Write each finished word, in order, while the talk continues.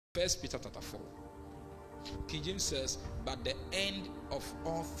First Peter chapter 4. King James says, but the end of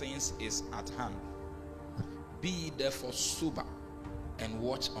all things is at hand. Be ye therefore sober and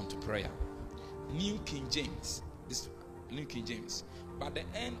watch unto prayer. New King James. This New King James. But the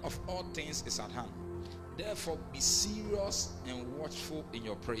end of all things is at hand. Therefore be serious and watchful in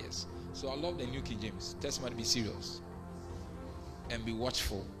your prayers. So I love the New King James. Tell somebody, be serious and be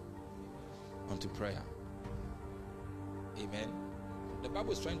watchful unto prayer. Amen. The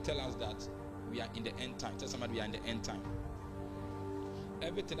Bible is trying to tell us that we are in the end time. Tell somebody, we are in the end time.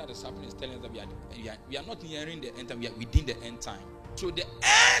 Everything that is happening is telling us that we are not nearing the end time, we are within the end time. So the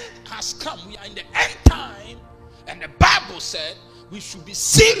end has come. We are in the end time, and the Bible said we should be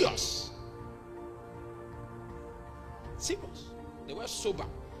serious. Serious. The word sober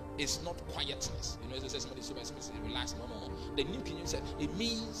is not quietness. You know, it says somebody sober, somebody relax. No. The New King James said it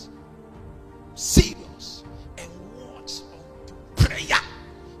means serious and watch unto prayer.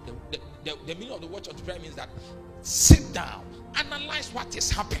 The meaning of the watch unto prayer means that sit down, analyze what is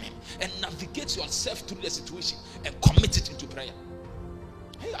happening, and navigate yourself through the situation and commit it into prayer.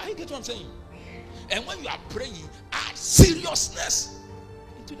 Hey, I get what I'm saying. And when you are praying, add seriousness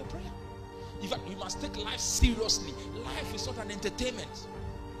into the prayer. In fact, you must take life seriously. Life is not an entertainment.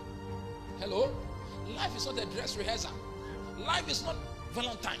 Hello? Life is not a dress rehearsal. Life is not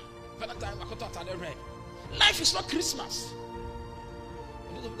Valentine. Life is not Christmas.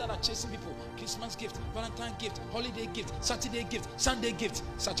 Those of you that are chasing people, Christmas gift, Valentine gift, holiday gift, Saturday gift, Sunday gift,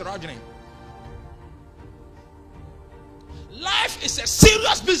 such a argument. Life is a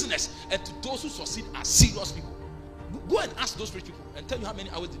serious business, and to those who succeed are serious people. Go and ask those rich people and tell you how many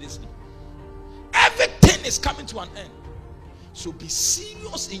hours did they sleep. Everything is coming to an end. So be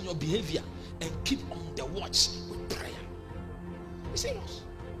serious in your behavior and keep on the watch with prayer. Be serious.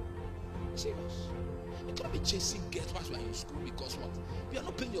 Be serious. You cannot be chasing girls while you are in school because what? You are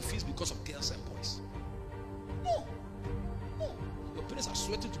not paying your fees because of girls and boys. No. Your parents are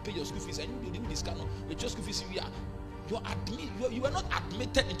sweating to pay your school fees, and you didn't discount your just school fees. You are not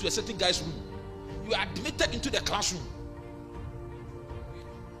admitted into a certain guy's room. You are admitted into the classroom.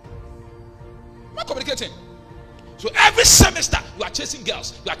 Am I communicating? So every semester you are chasing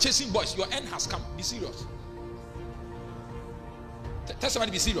girls, you are chasing boys. Your end has come. Be serious. Tell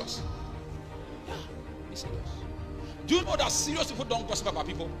somebody, be serious. Yeah, be serious. Do you know that serious people don't gossip about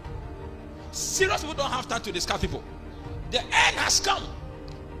people? Serious people don't have time to discuss people. The end has come.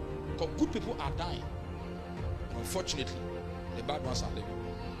 Because good people are dying. And unfortunately, the bad ones are living.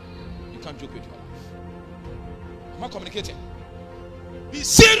 You can't joke with your life. Am I communicating? Be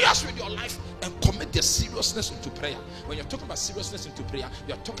serious with your life and commit the seriousness into prayer. When you're talking about seriousness into prayer,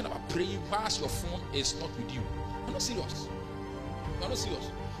 you're talking about praying whilst your phone is not with you. You're not serious. You're not serious.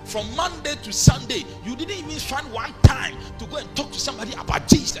 From Monday to Sunday, you didn't even find one time to go and talk to somebody about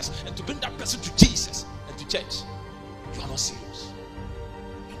Jesus and to bring that person to Jesus and to church. You are not serious.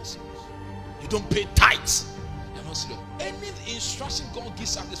 You're not serious. You don't pay tithes. You're not serious. Any instruction God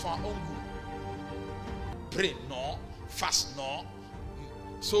gives us is for our own good. Pray, no. Fast, no.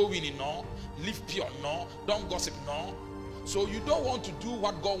 Sow winning, no. Live pure, no. Don't gossip, no. So you don't want to do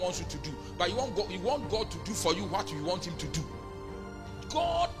what God wants you to do, but you want God to do for you what you want Him to do.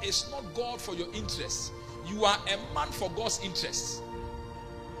 God is not God for your interests. You are a man for God's interests.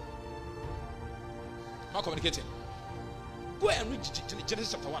 Am I communicating? Go and read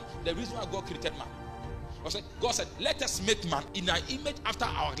Genesis chapter 1. The reason why God created man. God said, let us make man in our image after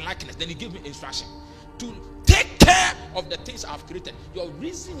our likeness. Then He gave me instruction to take care of the things I have created. Your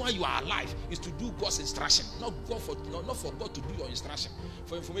reason why you are alive is to do God's instruction, not for God to do your instruction.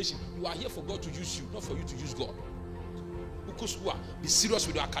 For information, you are here for God to use you, not for you to use God. Be serious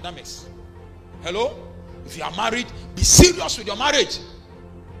with your academics. Hello? If you are married, be serious with your marriage.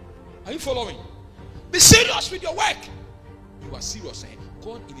 Are you following? Be serious with your work. You are serious.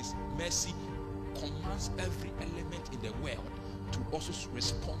 God in His mercy commands every element in the world to also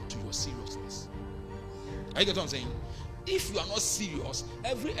respond to your seriousness. Are you get what I'm saying? If you are not serious,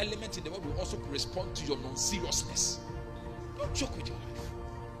 every element in the world will also respond to your non-seriousness. Don't joke with your life.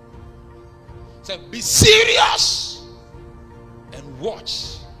 So be serious and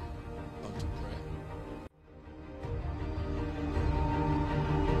watch